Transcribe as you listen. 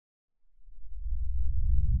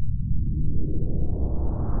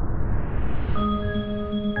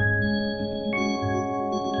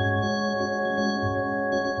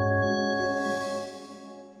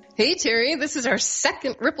Hey, Terry, this is our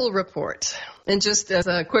second Ripple Report. And just as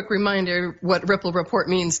a quick reminder, what Ripple Report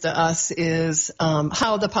means to us is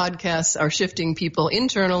how the podcasts are shifting people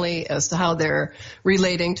internally as to how they're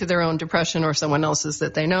relating to their own depression or someone else's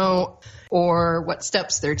that they know, or what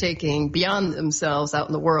steps they're taking beyond themselves out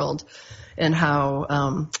in the world, and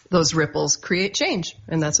how those ripples create change.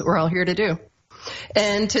 And that's what we're all here to do.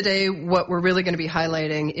 And today, what we're really going to be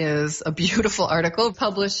highlighting is a beautiful article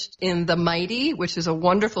published in The Mighty, which is a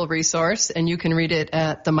wonderful resource, and you can read it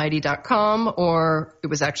at themighty.com, or it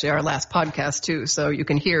was actually our last podcast too, so you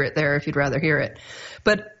can hear it there if you'd rather hear it.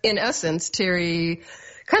 But in essence, Terry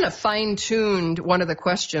kind of fine-tuned one of the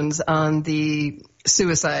questions on the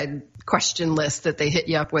suicide question list that they hit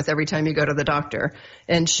you up with every time you go to the doctor.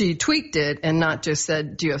 And she tweaked it and not just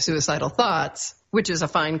said, do you have suicidal thoughts? Which is a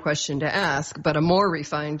fine question to ask, but a more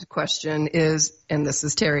refined question is, and this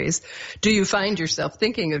is Terry's, do you find yourself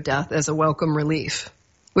thinking of death as a welcome relief?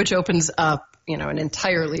 Which opens up, an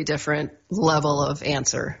entirely different level of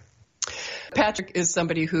answer. Patrick is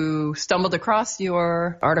somebody who stumbled across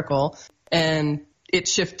your article, and it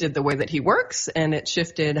shifted the way that he works, and it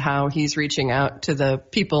shifted how he's reaching out to the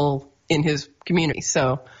people in his community.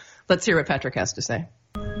 So let's hear what Patrick has to say.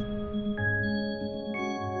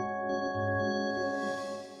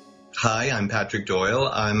 Hi, I'm Patrick Doyle.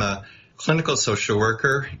 I'm a clinical social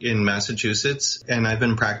worker in Massachusetts, and I've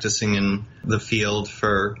been practicing in the field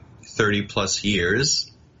for 30 plus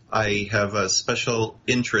years. I have a special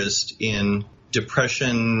interest in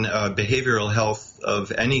depression, behavioral health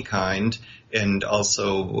of any kind, and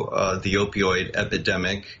also the opioid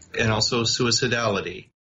epidemic, and also suicidality.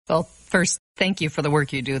 Well, first, thank you for the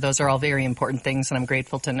work you do. Those are all very important things, and I'm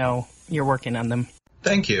grateful to know you're working on them.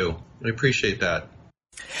 Thank you. I appreciate that.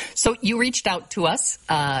 So you reached out to us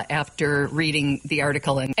after reading the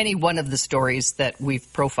article, and any one of the stories that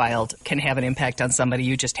we've profiled can have an impact on somebody.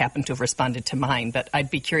 You just happen to have responded to mine, but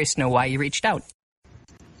I'd be curious to know why you reached out.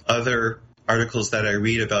 Other articles that I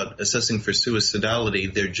read about assessing for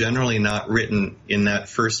suicidality, they're generally not written in that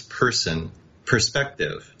first person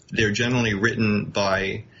perspective. They're generally written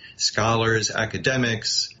by scholars,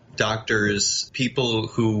 academics, doctors, people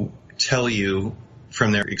who tell you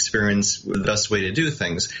from their experience the best way to do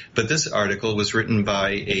things. But this article was written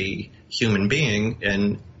by a human being,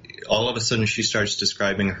 and all of a sudden she starts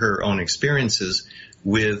describing her own experiences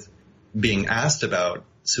with being asked about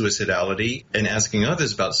suicidality and asking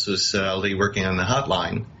others about suicidality, working on the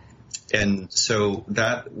hotline. And so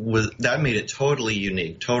that made it totally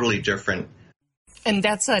unique, totally different. And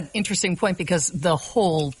that's an interesting point, because the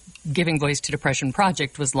whole Giving Voice to Depression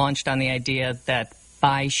project was launched on the idea that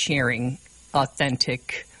by sharing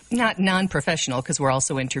authentic, not non-professional, because we're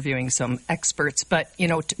also interviewing some experts, but,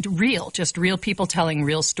 real people telling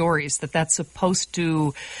real stories, that's supposed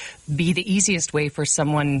to be the easiest way for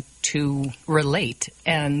someone to relate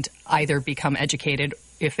and either become educated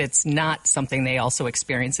if it's not something they also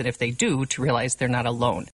experience, and if they do, to realize they're not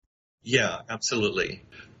alone. Yeah, absolutely.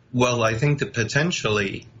 Well, I think that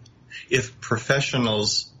potentially if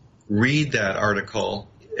professionals read that article,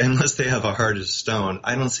 unless they have a heart of stone,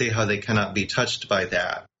 I don't see how they cannot be touched by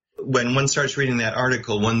that. When one starts reading that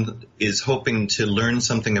article, one is hoping to learn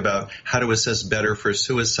something about how to assess better for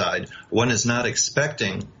suicide. One is not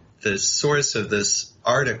expecting the source of this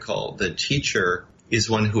article, the teacher, is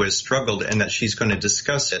one who has struggled, and that she's going to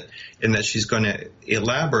discuss it, and that she's going to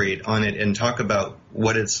elaborate on it and talk about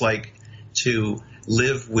what it's like to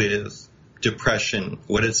live with depression,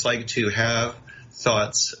 what it's like to have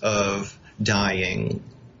thoughts of dying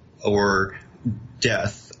or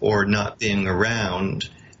death or not being around,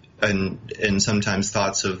 and sometimes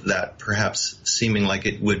thoughts of that perhaps seeming like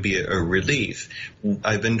it would be a relief.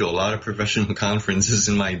 I've been to a lot of professional conferences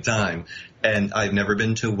in my time, and I've never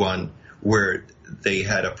been to one where they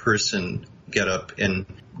had a person get up and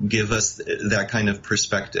give us that kind of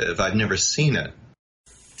perspective. I've never seen it.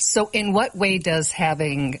 So in what way does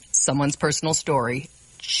having someone's personal story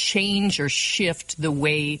change or shift the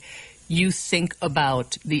way you think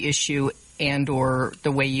about the issue and or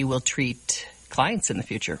the way you will treat clients in the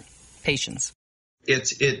future, patients?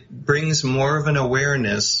 It brings more of an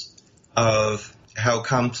awareness of how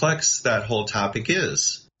complex that whole topic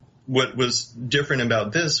is. What was different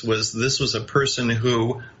about this was a person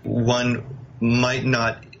who one might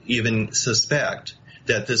not even suspect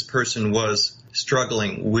that this person was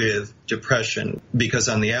struggling with depression, because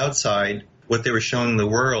on the outside, what they were showing the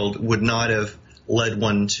world would not have led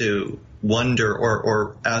one to wonder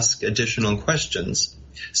or ask additional questions.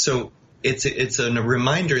 So it's a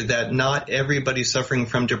reminder that not everybody suffering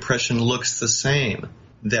from depression looks the same,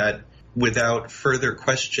 that without further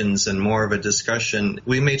questions and more of a discussion,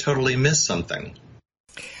 we may totally miss something.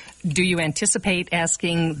 Do you anticipate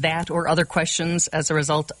asking that or other questions as a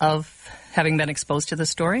result of having been exposed to the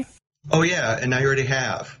story? Oh, yeah, and I already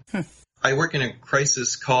have. I work in a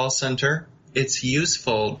crisis call center. It's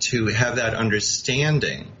useful to have that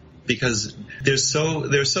understanding because there's so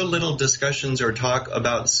little discussions or talk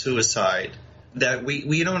about suicide that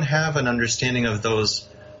we don't have an understanding of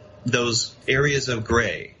those areas of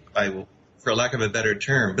gray, for lack of a better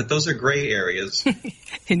term, but those are gray areas.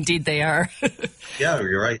 Indeed they are. Yeah,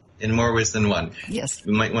 you're right, in more ways than one. Yes.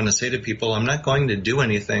 You might want to say to people, I'm not going to do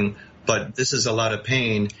anything, but this is a lot of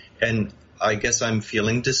pain, and I guess I'm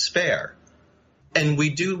feeling despair. And we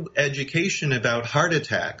do education about heart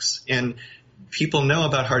attacks, and people know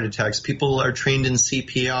about heart attacks. People are trained in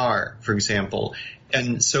CPR, for example.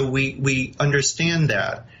 And so we understand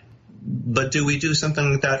that. But do we do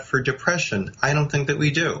something like that for depression? I don't think that we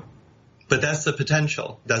do. But that's the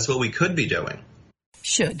potential. That's what we could be doing.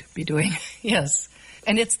 Should be doing, yes.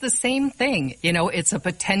 And it's the same thing. You know, it's a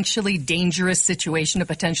potentially dangerous situation, a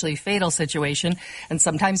potentially fatal situation, and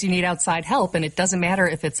sometimes you need outside help, and it doesn't matter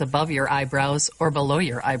if it's above your eyebrows or below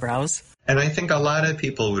your eyebrows. And I think a lot of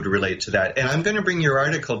people would relate to that. And I'm going to bring your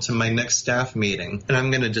article to my next staff meeting, and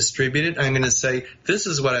I'm going to distribute it. I'm going to say, this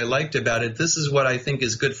is what I liked about it. This is what I think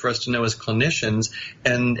is good for us to know as clinicians.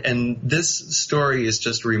 And this story is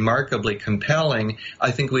just remarkably compelling.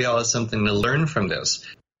 I think we all have something to learn from this.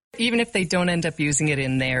 Even if they don't end up using it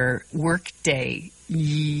in their work day,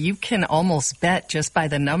 you can almost bet just by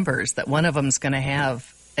the numbers that one of them's going to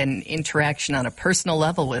have an interaction on a personal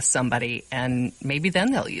level with somebody, and maybe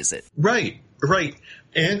then they'll use it. Right.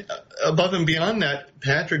 And above and beyond that,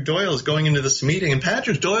 Patrick Doyle is going into this meeting, and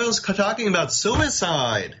Patrick Doyle's talking about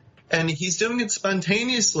suicide. And he's doing it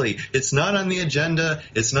spontaneously. It's not on the agenda.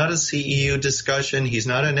 It's not a CEU discussion. He's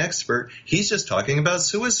not an expert. He's just talking about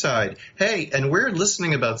suicide. Hey, and we're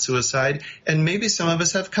listening about suicide, and maybe some of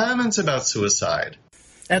us have comments about suicide.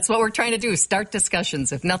 That's what we're trying to do, start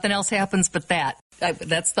discussions. If nothing else happens but that.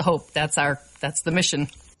 That's the hope. That's the mission.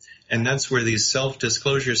 And that's where these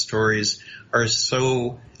self-disclosure stories are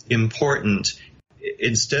so important.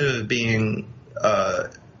 Instead of being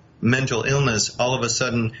mental illness, all of a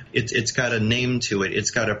sudden it's got a name to it.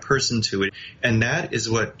 It's got a person to it. And that is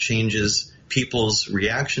what changes people's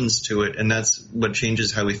reactions to it. And that's what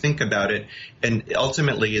changes how we think about it. And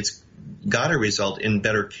ultimately, it's got to result in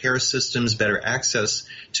better care systems, better access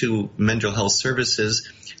to mental health services,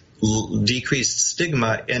 decreased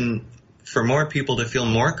stigma, and for more people to feel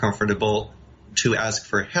more comfortable to ask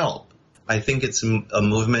for help. I think it's a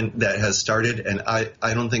movement that has started, and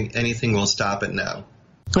I don't think anything will stop it now.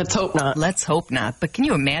 Let's hope not. Let's hope not. But can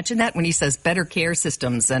you imagine that when he says better care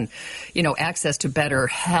systems and, access to better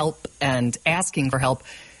help and asking for help?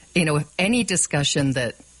 Any discussion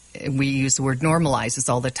that we use the word normalizes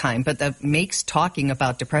all the time, but that makes talking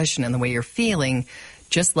about depression and the way you're feeling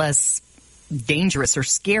just less dangerous or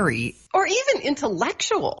scary. Or even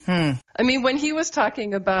intellectual. I mean, when he was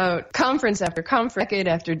talking about conference after conference, decade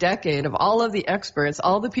after decade of all of the experts,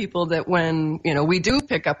 all the people that when, we do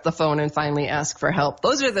pick up the phone and finally ask for help,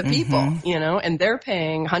 those are the people, and they're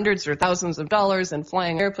paying hundreds or thousands of dollars and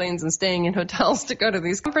flying airplanes and staying in hotels to go to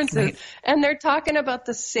these conferences. Right. And they're talking about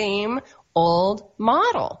the same old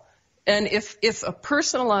model. And if a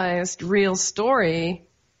personalized real story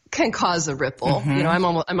can cause a ripple.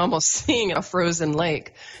 I'm almost seeing a frozen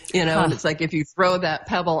lake, and it's like if you throw that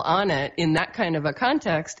pebble on it in that kind of a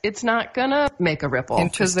context, it's not gonna make a ripple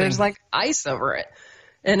because there's like ice over it.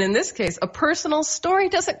 And in this case, a personal story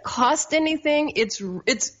doesn't cost anything. It's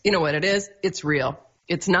what it is? It's real.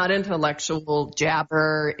 It's not intellectual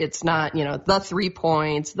jabber. It's not, the 3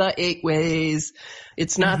 points, the 8 ways.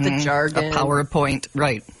 It's not the jargon. A PowerPoint,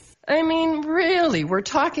 right. I mean, really, we're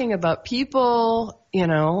talking about people,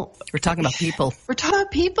 We're talking about people. We're talking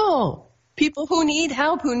about people. People who need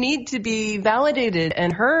help, who need to be validated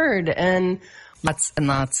and heard, and lots and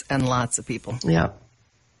lots and lots of people. Yeah.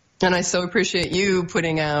 And I so appreciate you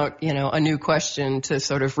putting out, a new question to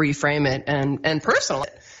sort of reframe it and personalize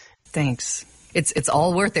it. Thanks. It's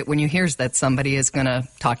all worth it when you hear that somebody is going to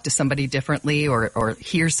talk to somebody differently or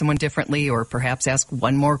hear someone differently or perhaps ask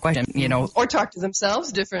one more question, Or talk to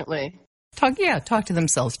themselves differently. Talk to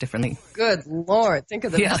themselves differently. Good Lord. Think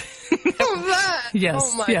of that.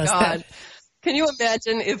 Yes. Oh, my God. Can you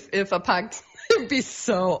imagine if a podcast, it would be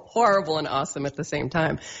so horrible and awesome at the same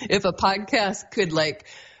time. If a podcast could,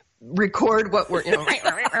 record what we're, you're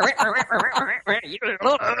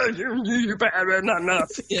bad, not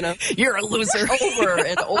enough, You're a loser. Over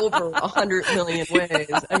and over 100 million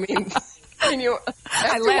ways. I mean,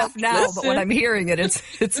 I laugh now, but when I'm hearing it,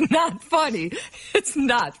 it's not funny. It's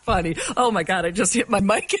not funny. Oh my God, I just hit my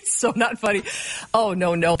mic. It's so not funny. Oh,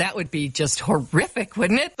 no, that would be just horrific,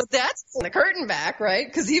 wouldn't it? But that's the curtain back, right?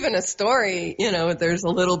 Because even a story, there's a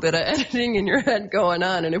little bit of editing in your head going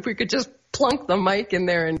on. And if we could just plunk the mic in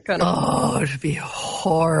there and kind of... Oh, it'd be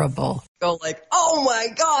horrible. Go like, oh my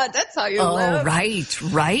God, that's how you laugh. Oh,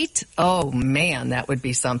 right. Oh man, that would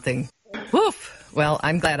be something. Woof. Well,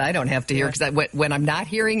 I'm glad I don't have to hear it, because when I'm not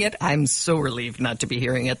hearing it, I'm so relieved not to be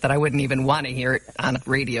hearing it that I wouldn't even want to hear it on a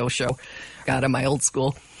radio show. God, in my old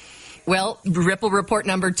school. Well, Ripple Report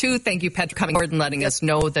number 2, thank you, Patrick, coming forward and letting us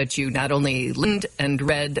know that you not only listened and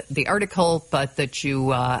read the article, but that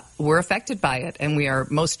you were affected by it. And we are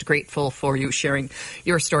most grateful for you sharing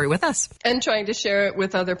your story with us. And trying to share it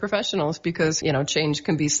with other professionals, because, change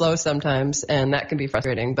can be slow sometimes, and that can be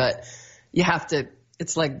frustrating. But you have to,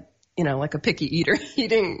 it's like a picky eater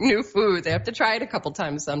eating new food. They have to try it a couple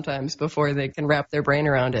times sometimes before they can wrap their brain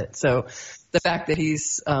around it. So the fact that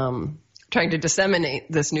he's trying to disseminate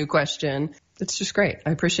this new question, it's just great.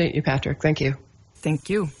 I appreciate you, Patrick. Thank you. Thank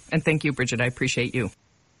you. And thank you, Bridget. I appreciate you.